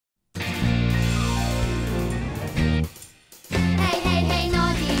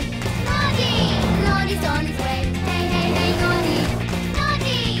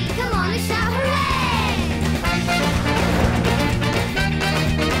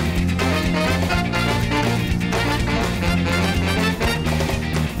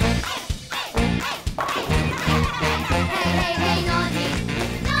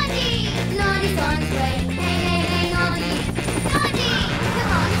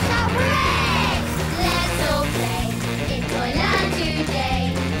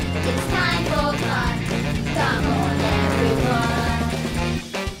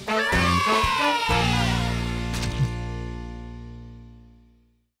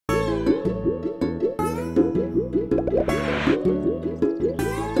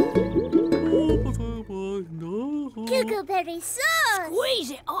googleberry sauce.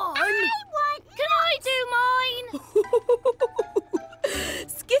 Squeeze it on. I want Can I do mine?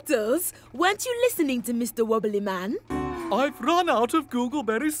 Skittles, weren't you listening to Mr Wobbly Man? I've run out of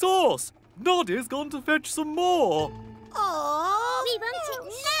googleberry sauce. Noddy's gone to fetch some more. Oh, we want it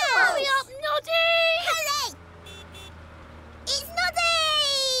now. Hurry up, Noddy! Hurry! It's Noddy!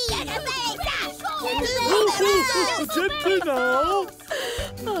 Gently now.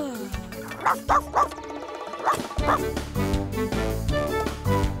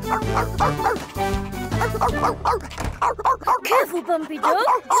 Careful, Bumpy Dog.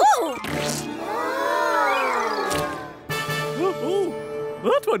 Oh! Oh,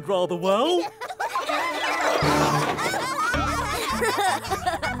 that went rather well.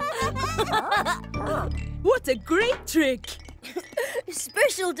 What a great trick!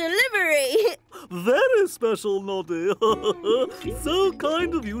 Special delivery. Very special, Noddy. So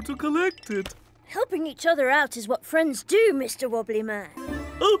kind of you to collect it. Helping each other out is what friends do, Mr Wobbly Man.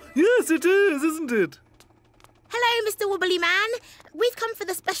 Oh, yes, it is, isn't it? Hello, Mr Wobbly Man. We've come for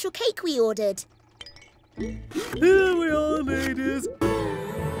the special cake we ordered. Here we are, ladies.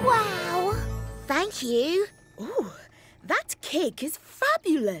 Wow. Thank you. Oh, that cake is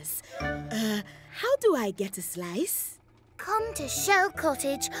fabulous. How do I get a slice? Come to Shell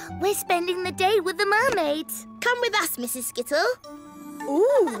Cottage. We're spending the day with the mermaids. Come with us, Mrs Skittle.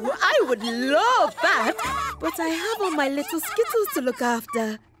 Ooh, I would love that. But I have all my little Skittles to look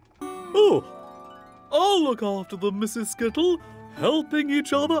after. Oh, I'll look after them, Mrs Skittle. Helping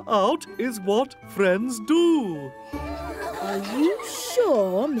each other out is what friends do. Are you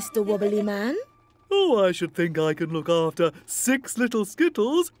sure, Mr Wobbly Man? Oh, I should think I can look after 6 little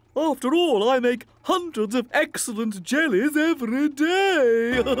Skittles. After all, I make hundreds of excellent jellies every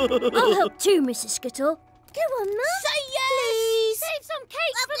day. I'll help too, Mrs Skittle. Go on, Mum. Say yes. Save some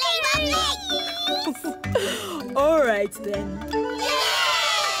cake for me. All right, then.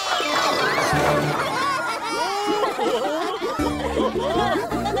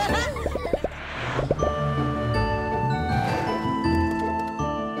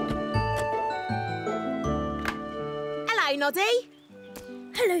 Hello, Noddy.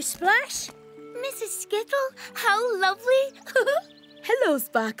 Hello, Splash. Mrs Skittle, how lovely. Hello,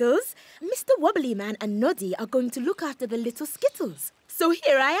 Sparkles. Mr Wobbly Man and Noddy are going to look after the little Skittles. So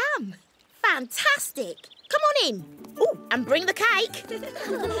here I am. Fantastic. Come on in. Oh, and bring the cake.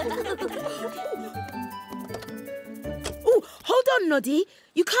 Oh, hold on, Noddy.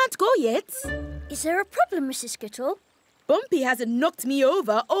 You can't go yet. Is there a problem, Mrs Skittle? Bumpy hasn't knocked me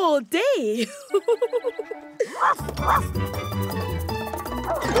over all day.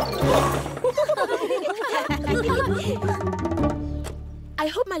 I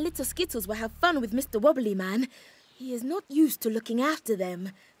hope my little Skittles will have fun with Mr Wobbly Man. He is not used to looking after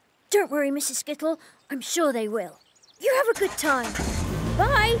them. Don't worry, Mrs Skittle. I'm sure they will. You have a good time.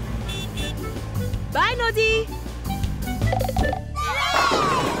 Bye. Bye, Noddy.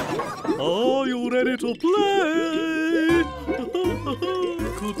 Are you ready to play?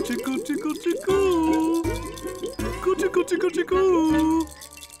 Coochie, coochie, coochie, coo. Coochie, coochie, coochie, coo.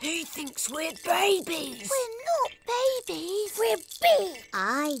 He thinks we're babies. We're not babies. We're big.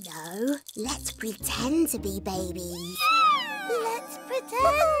 I know. Let's pretend to be babies. Let's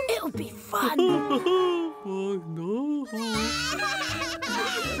pretend. It'll be fun. Oh, no.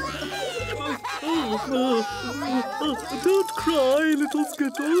 Don't cry, little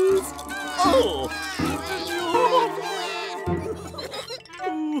Skittles. Oh!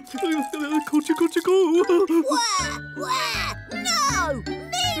 Coochie, coochie, coo. Wah! No!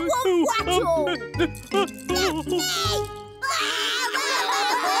 Me won't wattle!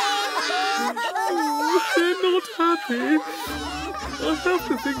 They're not happy. I have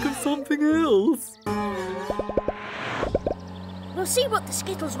to think of something else. We'll see what the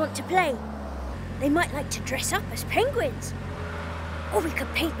Skittles want to play. They might like to dress up as penguins. Or we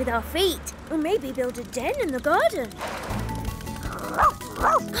could paint with our feet. Or maybe build a den in the garden.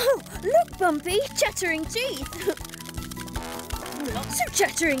 Oh, look, Bumpy, chattering teeth. Lots of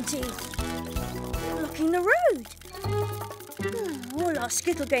chattering teeth. Blocking the road. All our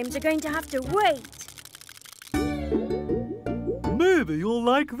Skittle games are going to have to wait. Maybe you'll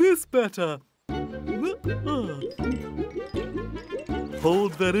like this better.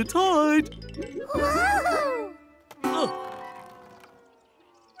 Hold very tight. Whoa! Oh.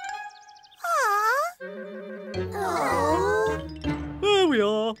 There we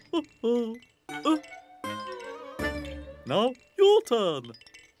are. Now, your turn.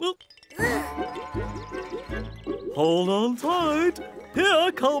 Hold on tight.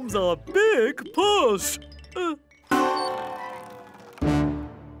 Here comes a big push.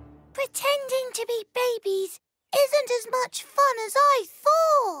 Pretending to be babies isn't as much fun as I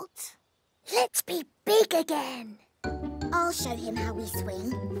thought. Let's be big again. I'll show him how we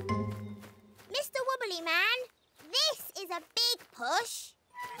swing. Mr. Wobbly Man, this is a big push.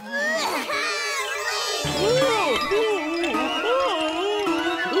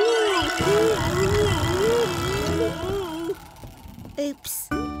 Oops.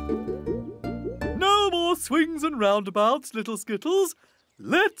 No more swings and roundabouts, little Skittles.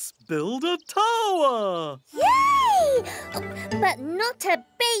 Let's build a tower. Yay! But not a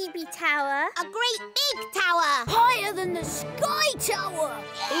baby tower. A great big tower. Higher than the sky tower.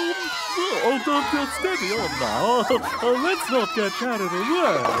 Don't get steady on now. Let's not get carried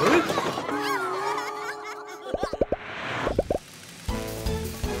away.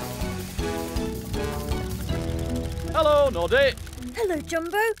 Hello, Noddy. Hello,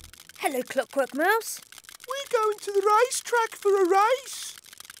 Jumbo. Hello, Clockwork Mouse. We're going to the racetrack for a race.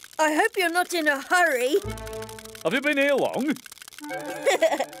 I hope you're not in a hurry. Have you been here long?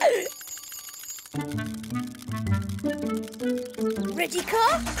 Ready,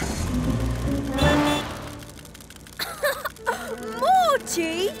 car?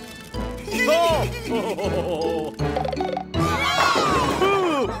 Morty!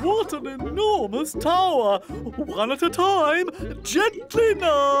 Oh, what an enormous tower! One at a time. Gently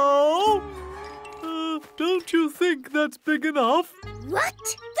now. Don't you think that's big enough?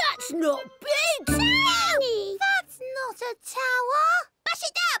 What? That's not big! Danny! That's not a tower. Bash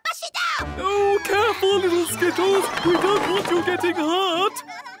it down! Bash it down! Oh, careful, little Skittles. We don't want you getting hurt.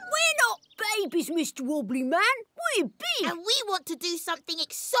 We're not babies, Mr. Wobbly Man. We're big. And we want to do something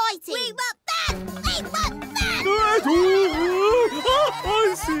exciting. We want that! We want that! I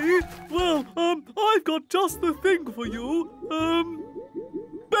see. Well, I've got just the thing for you.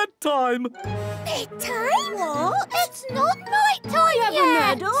 Bedtime. Bedtime? What? It's not night time yet.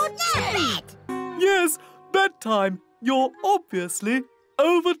 Mad, Bed. Yes, bedtime. You're obviously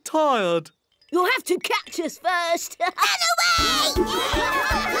overtired. You'll have to catch us first. Run away!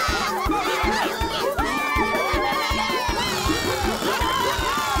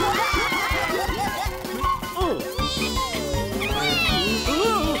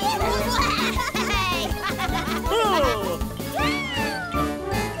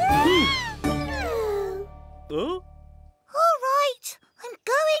 All right, I'm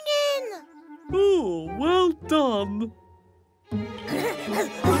going in. Oh, well done.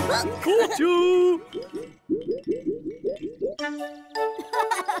 Caught you!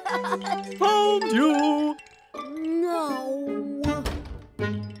 Found you! No.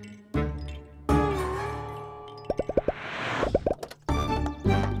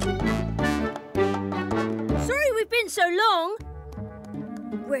 Sorry we've been so long.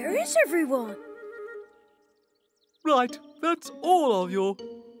 Where is everyone? Right, that's all of you.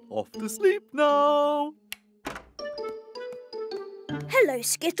 Off to sleep now. Hello,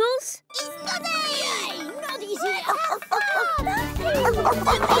 Skittles. It's Noddy! Noddy's here.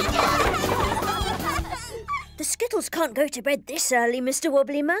 The Skittles can't go to bed this early, Mr.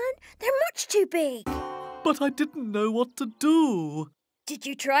 Wobbly Man. They're much too big. But I didn't know what to do. Did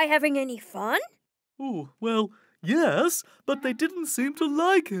you try having any fun? Oh, well, yes, but they didn't seem to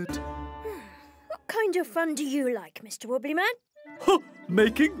like it. What kind of fun do you like, Mr. Wobbly Man?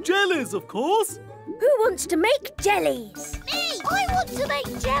 Making jellies, of course. Who wants to make jellies? Me! I want to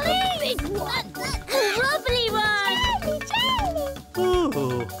make jelly! A big one! A wobbly one!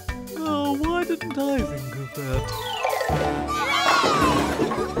 Jelly! Oh, why didn't I think of that?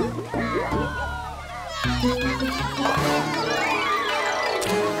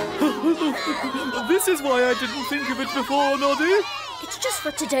 This is why I didn't think of it before, Noddy. It's just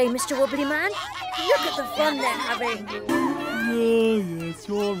for today, Mr. Wobbly Man. Look at the fun they're having. Yes,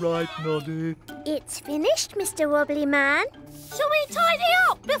 you're right, Noddy. It's finished, Mr. Wobbly Man. Shall we tidy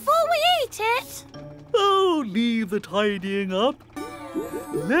up before we eat it? Oh, leave the tidying up.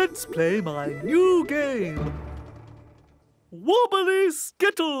 Let's play my new game. Wobbly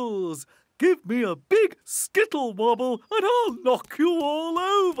Skittles. Give me a big skittle wobble and I'll knock you all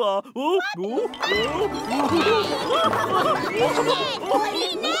over.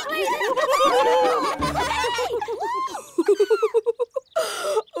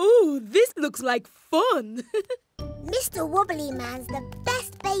 Oh, this looks like fun. Mr. Wobbly Man's the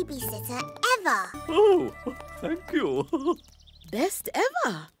best babysitter ever. Oh, thank you. Best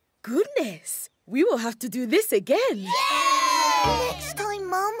ever. Goodness, we will have to do this again. Next time,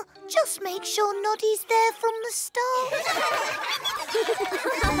 Mum, just make sure Noddy's there from the start.